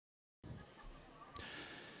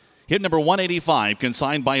Hit number 185,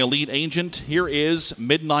 consigned by Elite Agent. Here is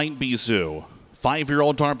Midnight Bisou.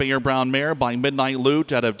 5-year-old Darby Brown mare by Midnight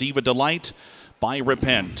Loot out of Diva Delight by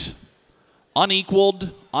Repent.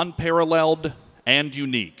 Unequaled, unparalleled, and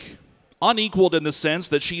unique. Unequaled in the sense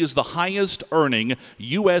that she is the highest earning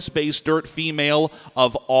U.S.-based dirt female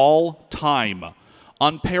of all time.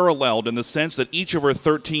 Unparalleled in the sense that each of her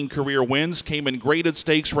 13 career wins came in graded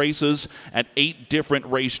stakes races at 8 different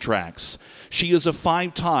racetracks. She is a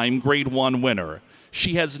 5-time Grade 1 winner.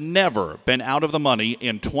 She has never been out of the money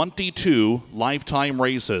in 22 lifetime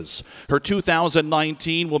races. Her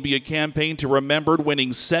 2019 will be a campaign to remembered,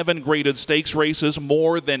 winning 7 graded stakes races,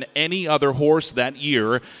 more than any other horse that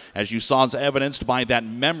year, as you saw as evidenced by that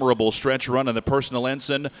memorable stretch run in the Personal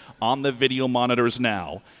Ensign on the video monitors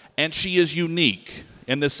now. And she is unique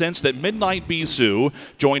in the sense that Midnight Bisou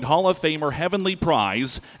joined Hall of Famer Heavenly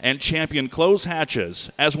Prize and champion Close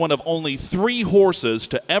Hatches as one of only 3 horses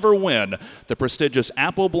to ever win the prestigious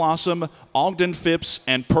Apple Blossom, Ogden Phipps,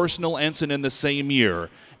 and Personal Ensign in the same year.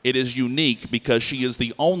 It is unique because she is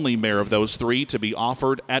the only mare of those 3 to be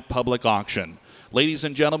offered at public auction. Ladies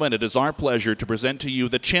and gentlemen, it is our pleasure to present to you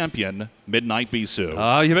the champion, Midnight Bisou.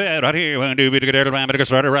 Oh, you bet. Right here. We're going to get a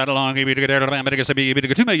start right along. You get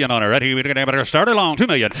a 2 million on her. Right here. We get a start along. 2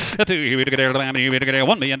 million. 2. You get a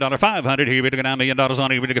 $1 million. 500. Here we get $1 million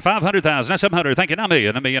on it. You get 500,000. 700. Thank you. Now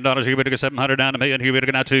 $1 million. You get 700 down $1 million. Here we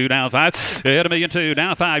get 2 down 5. Get $1 million 2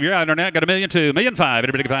 down 5. You're out on that. Got $1 million 2. $1 million 5.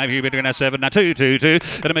 Everybody 5. Here we get 7. Now 2 2 2. At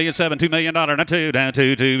 $1 million 7. $2 million. Now 2 down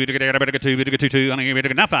 2 2. We get a 2. We get 2 2. Here we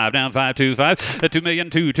get now 5 down 5 2 5. $2 million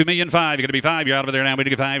 2. $2 million 5. You're going to be 5. You're out of there now. We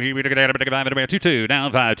get 5. Here we get a 5. 2 2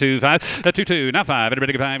 down 5 2 5. 2 2 now 5.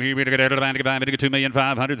 Everybody 5. Here we get a 2 million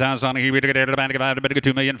 500,000 on. Here we get a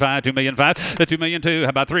 2 million 5. 2 million 5. 2 million 2. How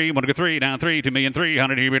about 3? Want to go 3 down 3. 2 million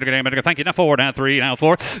 300. Here we get a thank you. Now 4 down 3 now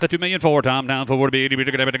 4. 2 million 4. Tom down 4. We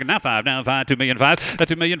get now 5 down 5. 2 million 5.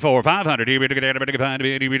 2 million 4. 500. Here we get a 5.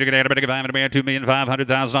 We get a 5. 2 million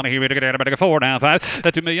 500,000 on. Here we get a 4 down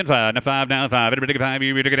 5. 2 million 5. Now 5 down 5. Everybody 5.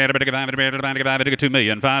 Here we get a 2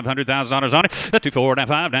 million 500,000 on it. 2 4 down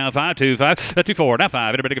 5 down 5 2 5. 2 4 down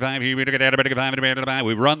 5. Everybody 5. Here we get a 5.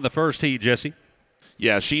 We run the first heat, Jesse.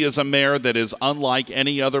 Yeah, she is a mare that is unlike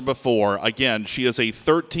any other before. Again, she is a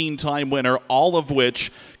 13-time winner, all of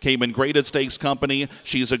which came in graded stakes company.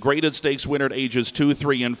 She's a graded stakes winner at ages 2,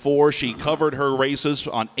 3, and 4. She covered her races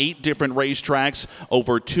on 8 different racetracks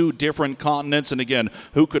over 2 different continents. And again,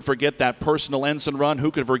 who could forget that Personal Ensign run? Who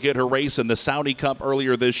could forget her race in the Saudi Cup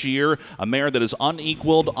earlier this year? A mare that is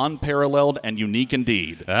unequaled, unparalleled, and unique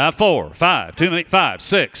indeed. 4 5 2 5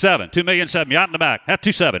 6 7 2 million 7. You out in the back. At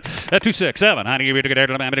 2 7. At 2 6 7. How do you get a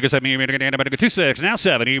 2 6 now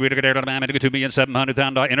 7. You get a 2 million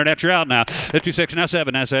 700,000 internet. You're out now. At 2 6 now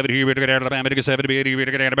 7 now 7. You get a 7 to 8. You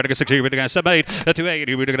get a 6. You get a 7 8. At 2 8.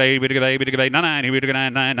 You get a 8. You get a 8 9. You get a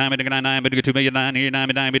 9 9 9. You get a 9 9. You get 2 million 9. You 9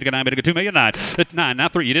 9. You get a 9. You get 2 million 9. At 9 now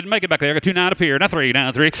 3. You didn't make it back there. Got 2 9 up here. Now 3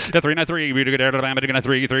 now 3. At 3 now 3. You get a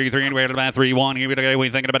 3 3 3 and wait about 3 1. You get a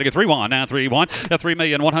thinking about it. 3 1 now 3 1. At 3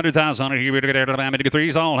 million 100,000 on it. You get a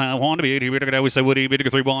 3's all how want to be. You get a we say Woody. You get a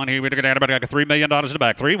 3 1. You get a $3 million in the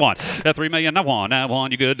back. 3 1. At 3 million now 1. Now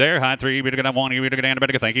 1. You good there? High 3. You get a 1. You get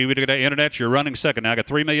a thank you. You get a internet. You're running second. Now I got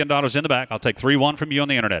 $3 million in the back. I'll take 3 1 from you on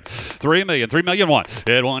the internet. 3 million 1.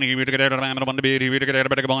 At 1. You get a 1 to be. You get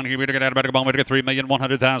a 1. You get a 1. We get 3 million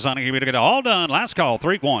 100,000. You get all done. Last call.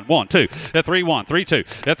 3 1 1 2. At 3 1 3 2.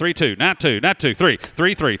 At 3 2. Now 2. Now 2 3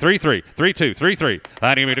 3 3 3 3 3 2 3 3.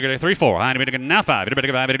 I need to get a 3 4. I need to get now 5. You get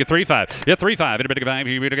a 5. You get 3 5. At 3 5. You get a 5.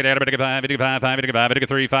 You get a 5. You get a 5. 5. You get a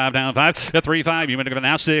 3 5 down 5. At 3 5. You get a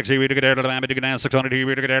now 6. You get a 600.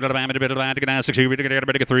 You get a 6. You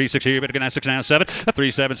get a 3 6. You get a 6 now 7.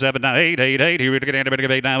 3 7 7 now 8 8 8. You get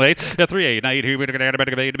a 8 now 8. 3 8 8. You get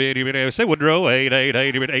a 8. Say Woodrow 8 8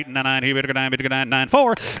 8. You get 8 9. You get a 9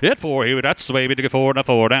 4. At 4. That's the way we get 4 now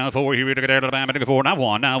 4 down 4. You get a 4 now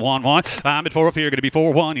 1 now 1 1. I'm at 4 up here. Going to be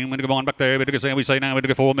 4 1. You going to go on back there. We say now we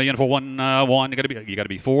get 4 million for 1 1. You got to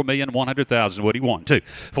be 4 million 100,000. What do you want? 2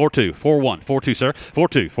 4 2 4 1 4 2 sir 4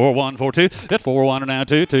 2 4 1 4 2. At 4 1 now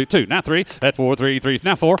 2 2 2 now 3. At 4 3 3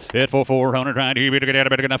 now 4. At 4 400 right. You get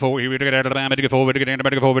a now 4. You get a 4. We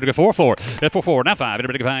get a 4 4. At 4 4 now 5. You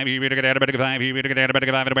get a 5. You get a 5. You get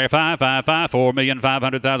a 5 5 5 4 million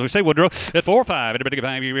 500,000. We say Woodrow. At 4 5. You get a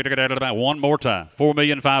 5. You get a one more time. 4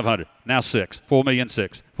 million 500. Now 6. 4 million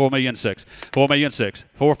 6. 4 million 6. 4 million 6.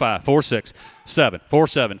 4 5 4 6 7 4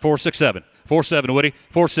 7 4 6 7. 4 7 Woody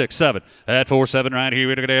 4 6 7 at 4 7 right here.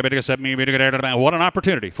 We get a 7. What an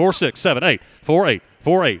opportunity. 4 6 7 8 4 8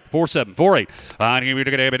 4 8 4 7 4 8. We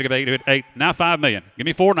get a 8. Now 5 million. Give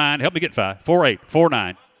me 4 9. Help me get 5. 4 8 4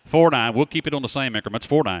 9 4 9. We'll keep it on the same increments.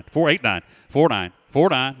 4 9 4 8 9 4 9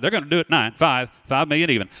 4-9. They're going to do it 9. 5. 5 million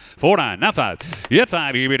even. 4-9. Now 5. You had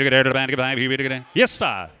 5. You better get there to the band. 5. You better get there. Yes,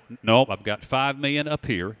 5. Nope. I've got 5 million up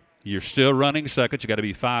here. You're still running second. You got to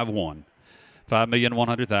be 5-1.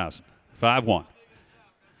 5,100,000. 5-1.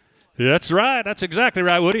 That's right. That's exactly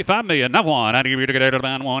right, Woody. 5 million. Now 1. I need you to get there to the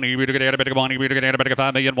band. 1. You better get there to 1. You better get there to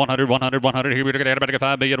 5 million. 100. 100. 100. You better get there to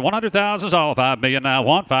 5 million. 100,000 is all. 5 million now.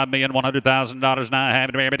 1. $5,100,000 now.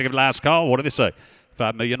 Having to give last call. What do they say?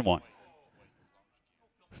 5 million 1.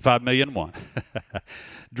 5 million 1.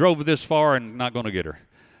 Drove this far and not going to get her.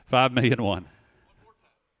 5 million 1.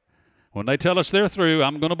 When they tell us they're through,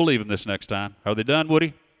 I'm going to believe them this next time. Are they done,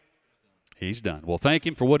 Woody? He's done. Well, thank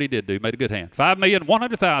him for what he did do. Made a good hand.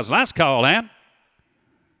 5,100,000. Last call, Ann.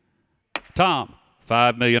 Tom,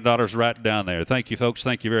 $5 million right down there. Thank you, folks.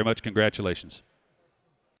 Thank you very much. Congratulations.